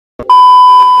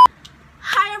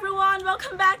everyone,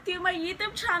 welcome back to my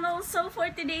YouTube channel. So for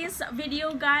today's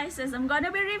video guys, is I'm gonna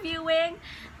be reviewing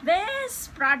this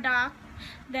product,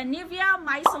 the Nivea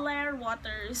Micellar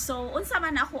water. So unsa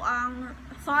man ako ang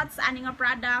thoughts ani nga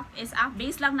product is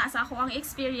based lang na sa ako ang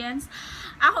experience.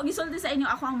 Ako gisulti sa inyo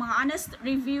ako ang mga honest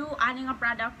review ani nga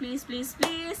product. Please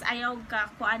ayaw ka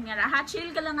kuan nga ra,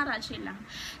 chill ka lang, chill lang.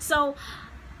 So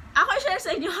ako share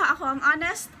sa inyo ako ang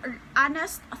honest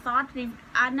thought,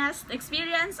 honest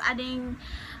experience aning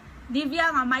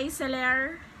Nivea nga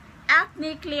Micellar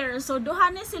Acne Clear. So duha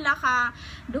ni sila ka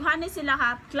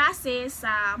klase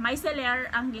sa Micellar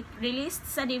ang released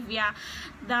sa Nivea.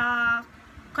 The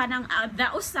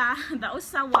usa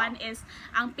one is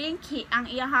ang pink,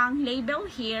 ang iyahang label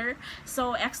here.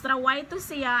 So extra white to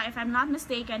siya, if I'm not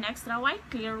mistaken, extra white,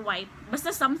 clear white,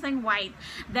 basta something white.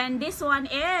 Then this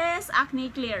one is Acne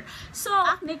Clear. So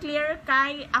Acne Clear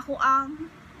kay ako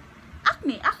ang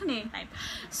acne type.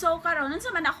 So karon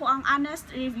unsa man ako ang honest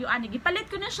review ani,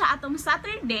 gipalit ko na siya atong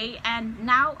Saturday and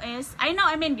now is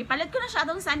gipalit ko na siya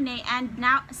atong Sunday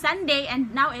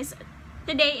and now is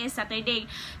today is Saturday.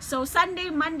 So Sunday,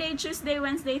 Monday, Tuesday,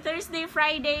 Wednesday, Thursday,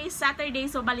 Friday, Saturday.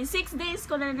 So bali 6 days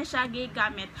ko na siya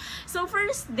gigamit. So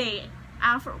first day,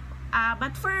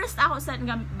 but first ako sa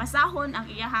basahon ang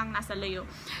iyahang nasa loyo.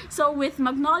 So with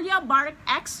magnolia bark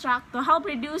extract to help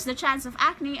reduce the chance of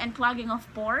acne and clogging of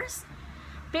pores.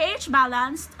 pH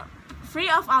balanced, free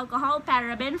of alcohol,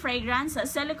 paraben, fragrance,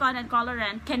 silicone, and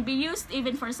colorant. Can be used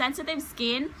even for sensitive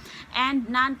skin and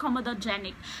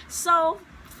non-comedogenic. So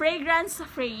fragrance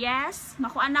free, yes,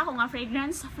 makuan na ako nga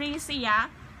fragrance free siya.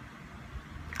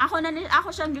 Ako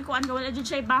siyang gikuan ko, wala jud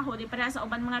siya baho di para sa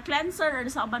uban mga cleanser or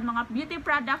sa uban mga beauty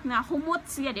product na humot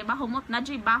siya, di ba? Humot na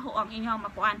jud baho ang inyong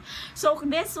makuan. So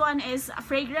this one is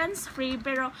fragrance free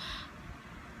pero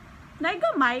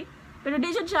naigamay, pero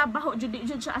di jud siya baho, jud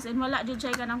siya as in wala jud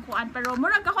siya kanang kuan, pero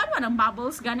murag kakuan man ng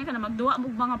bubbles, gani ka na magduwa mo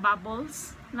mga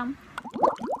bubbles nang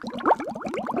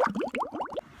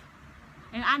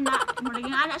yung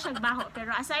ana siya baho,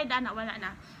 pero aside ana wala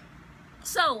na.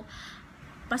 So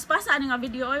paspasa nga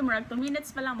video oy, murag 2 minutes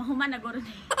pa lang mahuman na guro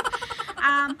ni.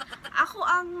 Ako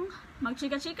ang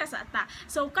magchika-chika sa ata.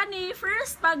 So kani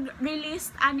first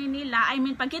pag-release ani nila,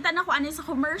 pagkita na ko ani sa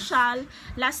commercial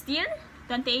last year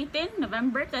 2018,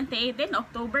 November 2018,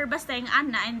 October basta yung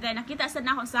ana, and then nakita sa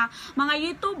na ako sa mga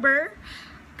YouTuber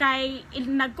kay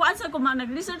nagkuan sa ko,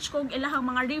 nag-research ko ilahang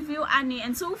mga review ani,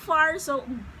 and so far so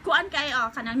kuan kay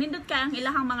kanang nindot kay ang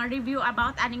ilahang mga review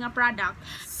about ani nga product.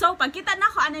 So pagkita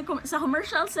na ko ani sa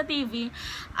commercial sa TV,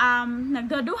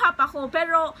 nagdaduha pa ko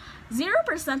pero 0%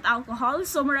 alcohol.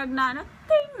 So murag na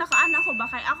nakaan ako ba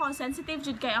kay ako sensitive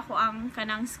jud kay ako ang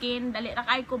kanang skin, dali ra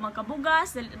kay ko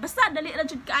magkabugas, basta dali ra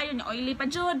jud kaayo ni oily pa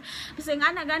jud basta nga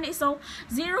na gani. So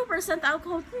 0%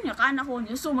 alcohol nakaan ako.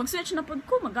 So mag-switch na pud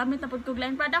ko, magamit na pud ko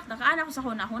Glen product, nakaan ako sa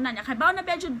hunahuna nya kay bawo na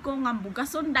jud ko nga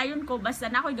bugason dayon ko basta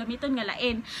na ako'y gamiton nga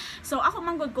lain. So ako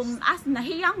manggod kung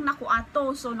nahiyang nako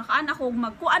ato, so nakaan ako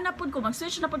magkuan na pud ko,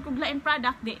 mag-switch na pud ko lain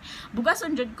product, di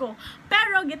bugason jud ko.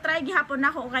 Pero gitry gihapon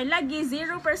nako kay lagi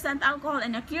 0% alcohol,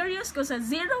 and curious ko sa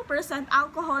 0%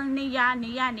 alcohol niya.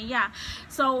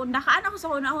 So nakaan ako sa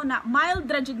hunahuna,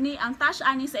 mild ra jud ni ang touch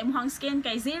ani sa imong skin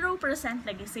kay 0%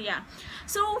 lagi siya.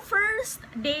 So first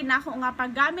day na ako nga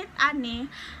paggamit ani,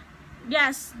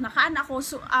 yes, nakaan ako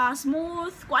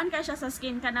smooth kuan kay siya sa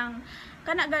skin, kana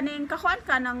ganing kakuan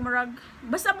ka nang murag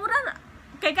basta mura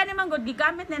kay kani man gud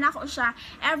gigamit na nako siya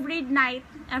every night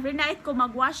ko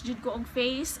magwash jud ko og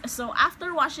face. So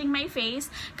after washing my face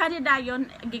kani dayon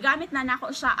gigamit na nako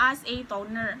siya as a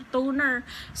toner.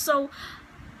 So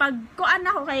pag kuan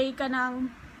nako kay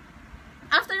kanang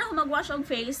after na ko magwash og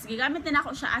face, gigamit na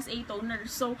nako siya as a toner.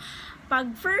 So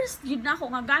pag first yun na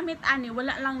ako nga gamit ani,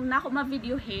 wala lang nako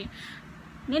ma-video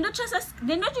nindot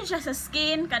siya sa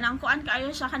skin, kanang kuan kaayo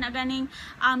siya kana ganing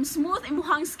smooth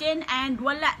imuhang skin, and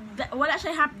wala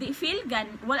siya hapdi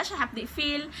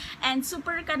feel and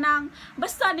super kanang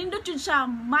basta nindot jud siya,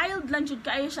 mild lang jud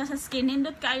kaayo siya sa skin,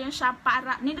 nindot kaayo siya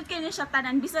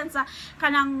tanan bisan sa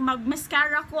kanang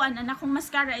mag-mascara ko, akong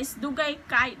mascara is dugay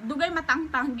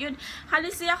matangtang gyud,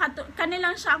 halos siya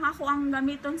kanilang siya ang ako ang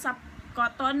gamiton sa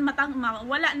cotton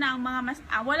wala na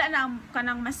ang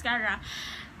kanang mascara.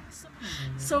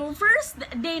 So first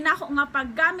day na ako nga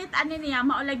paggamit ani niya,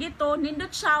 maulagi to,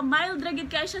 nindot siya, mild ra gid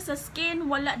kay siya sa skin,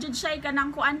 wala jud siya kanang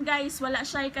kuan guys, wala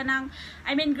siya kanang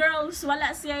girls,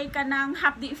 wala siya kanang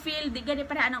hapdi feel, di gani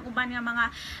para anang uban nga mga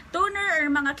toner or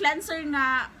mga cleanser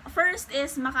nga first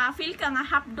is maka-feel ka nga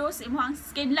hapdos imong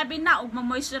skin, labi na og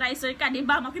ma-moisturizer ka, di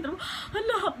ba? Makita mo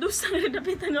hala hapdos nga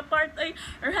dapit nga part ay,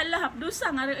 or hala hapdos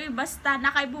nga basta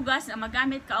nakay bugas na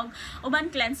magamit ka og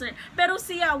uban cleanser, pero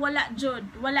siya wala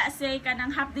wala siya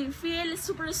kanang hapdi feel,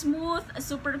 super smooth,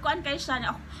 super kuan kay siya.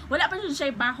 Wala pa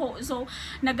siya baho. So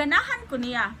naganahan ko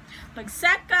niya. Pag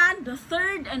second, the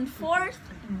third and fourth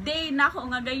day na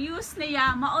ako nga gayus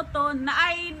niya, mauto na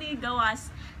ay ni gawas.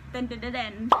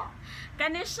 Tendeden.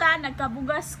 Kani siya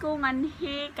nagkabugas ko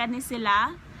nganhi kani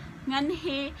sila.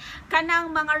 Nganhi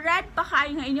kanang mga red pa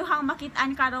kayo nga inyuhang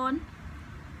makitaan karon.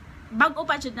 Bago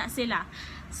pa jud na sila.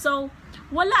 So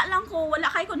wala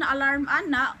kay ko na alarm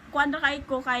ana, kuan kay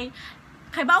ko kay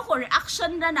bawo ko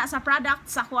reaction na sa product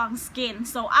sa kuang skin.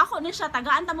 So ako ni siya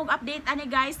tagaan ta mog update ani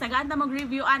guys, tagaan ta mog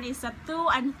review ani sa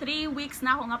 2 and 3 weeks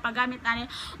na ako nga paggamit ani,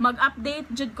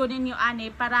 mag-update jud ko ninyo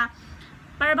ani para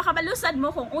makabalusad mo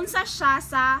kung unsa siya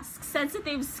sa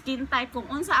sensitive skin type, kung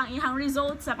unsa ang ihang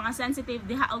result sa mga sensitive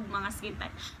diha og mga skin type.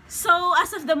 So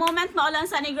as of the moment maulan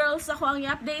sa ni girls ako ang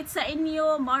i-update sa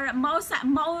inyo, maura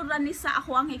ni sa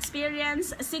ako ang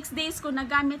experience. 6 days ko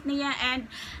nagamit niya and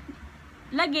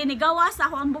lagi ni gawas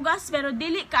ako ang bugas pero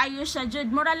dili kaayo siya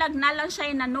jud, mura lag nalang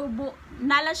siya nanubo,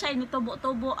 nalang siya ni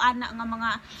tubo-tubo ana nga mga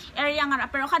area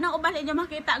nga, pero kanang uban inyo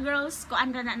makita girls ko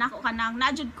anda na nako kanang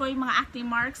najud ko yung mga acne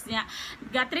marks niya,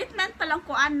 ga treatment pa lang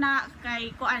ko ana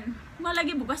kay kuan mo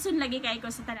lagi bugason lagi kay ko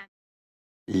sa tanan.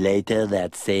 Later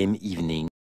that same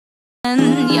evening.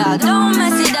 Yeah, don't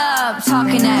mess it up,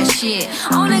 talking that shit.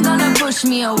 Only gonna push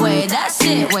me away, that's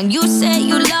it. When you say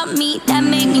you love me, that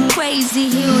made me crazy.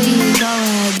 Here we go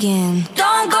again.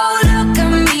 Don't go look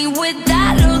at me with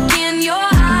that look in your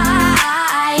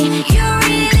eye. You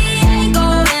really ain't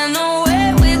going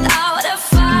nowhere without a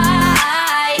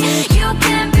fight. You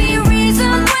can't be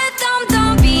reasoned with them,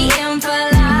 don't be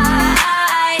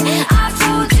impolite. I've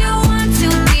told you 1, 2,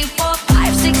 3, 4,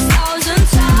 5, 6,000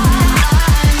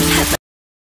 times.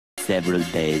 Several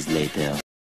days later.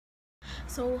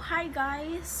 So hi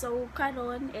guys, so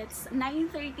karon it's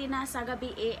 9:30 na sa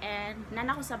gabi and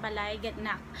nana ko sa balay get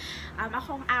na.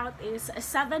 Akong out is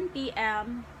 7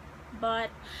 PM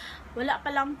but wala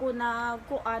pa lang ko na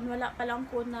kuan, wala pa lang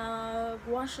ko na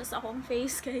wash sa akong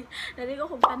face kay dali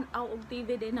ko kung tan-aw og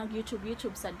TV din nag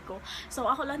YouTube sad ko. So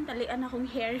ako lang talian akong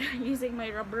hair using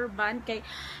my rubber band kay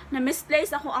na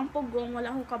misplace ako ang pugong,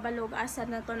 wala ko kabalog asa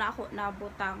na to na ako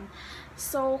nabutang.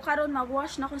 So karon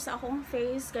magwash na ko sa akong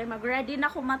face kay mag-ready na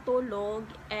ako matulog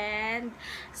and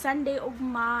Sunday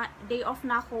ugma day off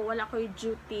na ako, wala ko'y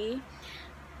duty.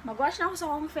 Magwash na ako sa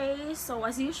akong face. So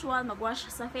as usual, magwash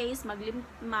sa face,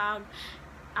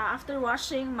 after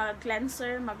washing,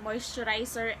 mag-cleanser,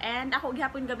 mag-moisturizer, and ako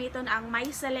gihapon gamiton ang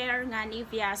Micellar nga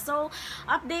Nivea. So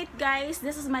update guys,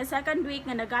 this is my second week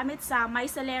nga nagamit sa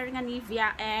Micellar nga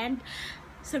Nivea and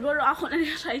siguro ako na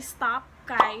siya stop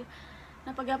kay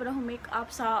napagyapan akong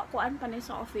makeup sa kuan pa ni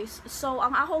sa office. So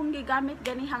ang akong gigamit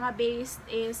ganiha nga base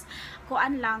is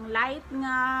kuan lang, light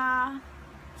nga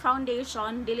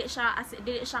foundation, dili siya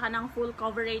kanang full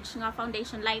coverage nga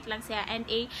foundation, light lang siya, and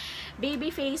a baby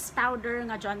face powder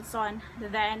nga Johnson.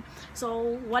 Then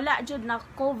so wala jud na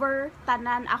cover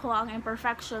tanan ako ang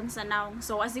imperfections sa now.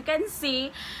 So as you can see,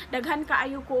 daghan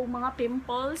kaayo ko mga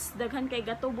pimples, daghan kay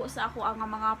gatubo sa ako ang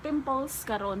mga pimples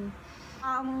karon.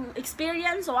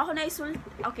 Experience, so ako na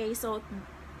okay, so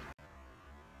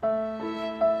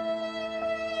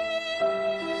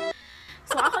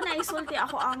ako na isulti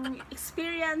ako ang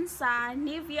experience sa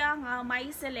Nivea nga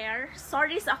Micellar.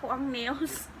 Sorry sa ako ang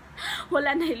nails.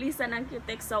 Wala na ilisa ng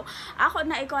cutex. So ako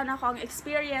na ikaw na ako ang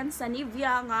experience sa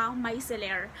Nivea nga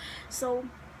Micellar. So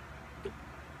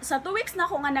sa 2 weeks na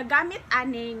ako nga nagamit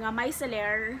ani nga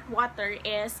Micellar water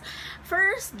is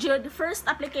first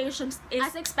application is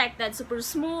as expected, super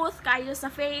smooth kayo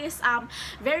sa face,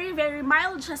 very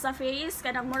mild siya sa face,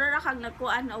 kanang mura ra kang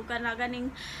nagkuan o kana ganing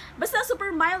basta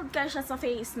super mild ka siya sa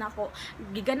face nako.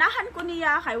 Giganahan ko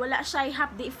niya kay wala siya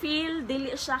hapdi feel, dili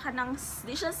siya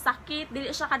sakit, dili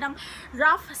siya kanang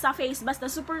rough sa face, basta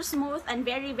super smooth and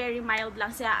very mild lang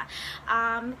siya.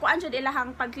 Kuan jud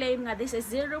ilahang pag-claim nga this is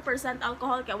 0%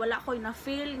 alcohol, wala ko'y na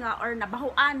feel nga or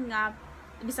nabahuan nga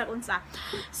bisag unsa.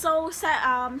 So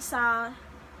sa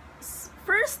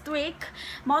first week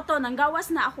mo to nang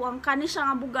gawas na ako ang kani siya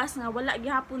nga bugas nga wala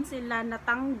gihapon sila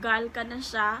natanggal kana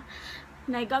siya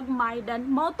naigagmay.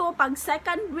 Dan mo to pag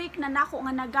second week na nako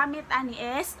nga nagamit ani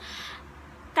is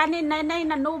kani nanay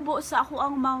nanubo sa ako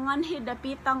ang mga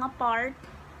hidapita nga part,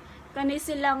 kani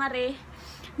sila nga re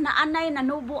naanay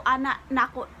nanubo ana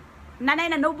nako,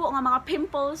 nanay nanubo nga mga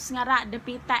pimples nga ra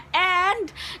dapita and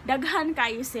daghan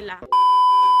kayo sila.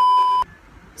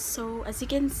 So as you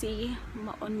can see,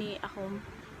 mauni ako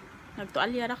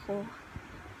nagtualyar ako,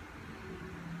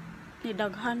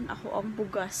 nidaghan ako ang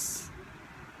bugas.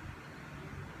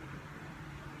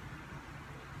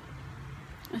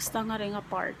 Basta nga rin nga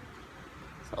part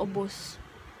sa ubos.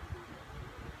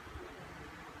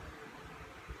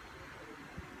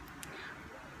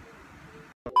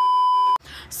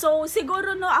 So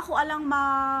siguro no ako alang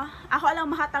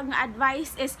mahatag nga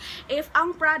advice is if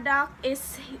ang product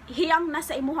is hiyang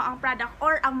nasa imuha ang product,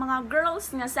 or ang mga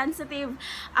girls nga sensitive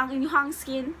ang inyuhang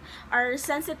skin, or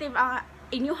sensitive I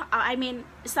mean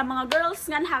sa mga girls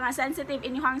nga sensitive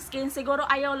inyuhang skin, siguro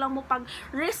ayaw lang mo pag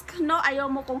risk, no,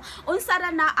 ayaw mo kung unsa ra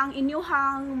na ang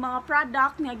inyuhang mga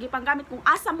product nga gipanggamit, kung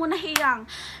asa mo nahiyang,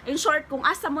 in short, kung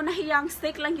asa mo nahiyang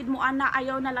stick lang gid mo ana,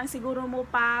 ayaw na lang siguro mo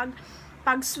pag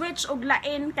switch og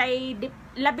lain, kay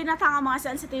labi na ta nga mga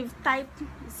sensitive type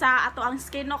sa ato ang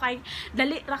skin, no, kay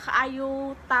dali ra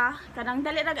kaayo ta, kanang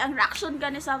dali ra ang reaction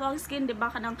gani sa ato ang skin, di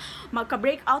ba, kanang magka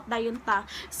breakout dayon ta.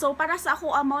 So para sa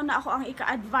ako amo na ako ang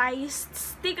ika-advise,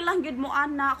 stick lang gyud mo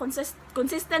ana,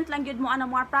 consistent lang gyud mo ana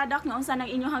mga product nga unsa nang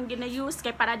inyong gina-use,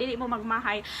 kay para dili mo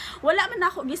magmahay. Wala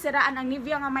man ako gisiraan ang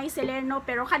Nivea nga Micellar, no,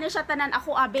 pero kani siya tanan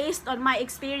ako based on my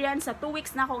experience sa 2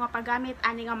 weeks na ako nga paggamit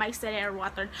ani nga Micellar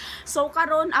water. So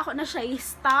karon ako na siya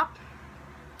i-stop.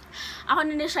 Ako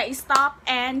na siya i-stop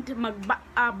and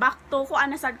back to ko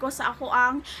anasad ko sa ako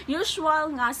ang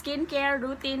usual nga skincare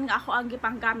routine nga ako ang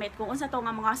gipanggamit. Kung unsa to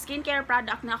nga mga skincare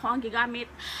product nga ako ang gigamit,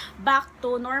 back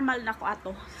to normal na ko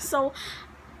ato. So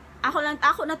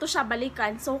ako na to siya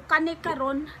balikan. So kani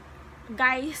karon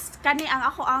guys, kani ang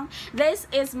ako ang this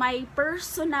is my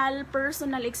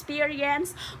personal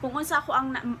experience, kung unsa ako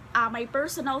ang my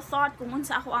personal thought, kung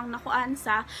unsa ako ang nakuan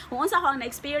sa, kung unsa ako ang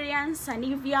na-experience sa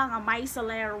Nivea nga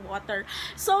Micellar water.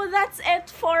 So that's it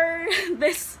for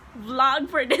this vlog,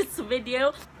 for this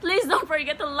video. Please don't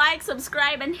forget to like,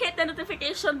 subscribe, and hit the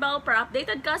notification bell para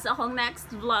updated ka sa akong next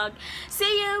vlog.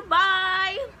 See you,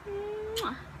 bye.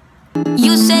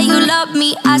 You say you love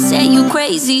me, I say you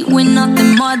crazy. We're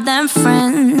nothing more than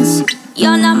friends.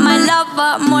 You're not my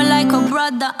lover, more like a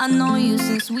brother. I know you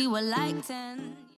since we were like 10.